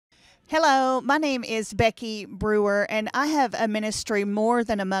Hello, my name is Becky Brewer, and I have a ministry, More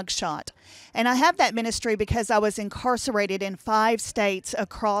Than a Mugshot. And I have that ministry because I was incarcerated in 5 states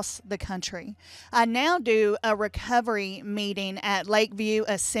across the country. I now do a recovery meeting at Lakeview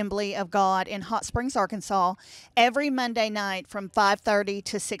Assembly of God in Hot Springs, Arkansas, every Monday night from 5:30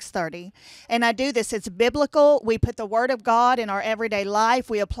 to 6:30. And I do this, it's biblical. We put the Word of God in our everyday life.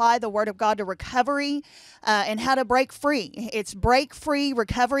 We apply the Word of God to recovery and how to break free. It's Break Free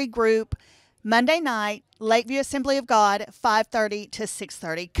Recovery Group, Monday night, Lakeview Assembly of God, 5:30 to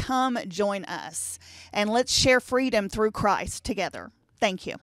 6:30. Come join us, and let's share freedom through Christ together. Thank you.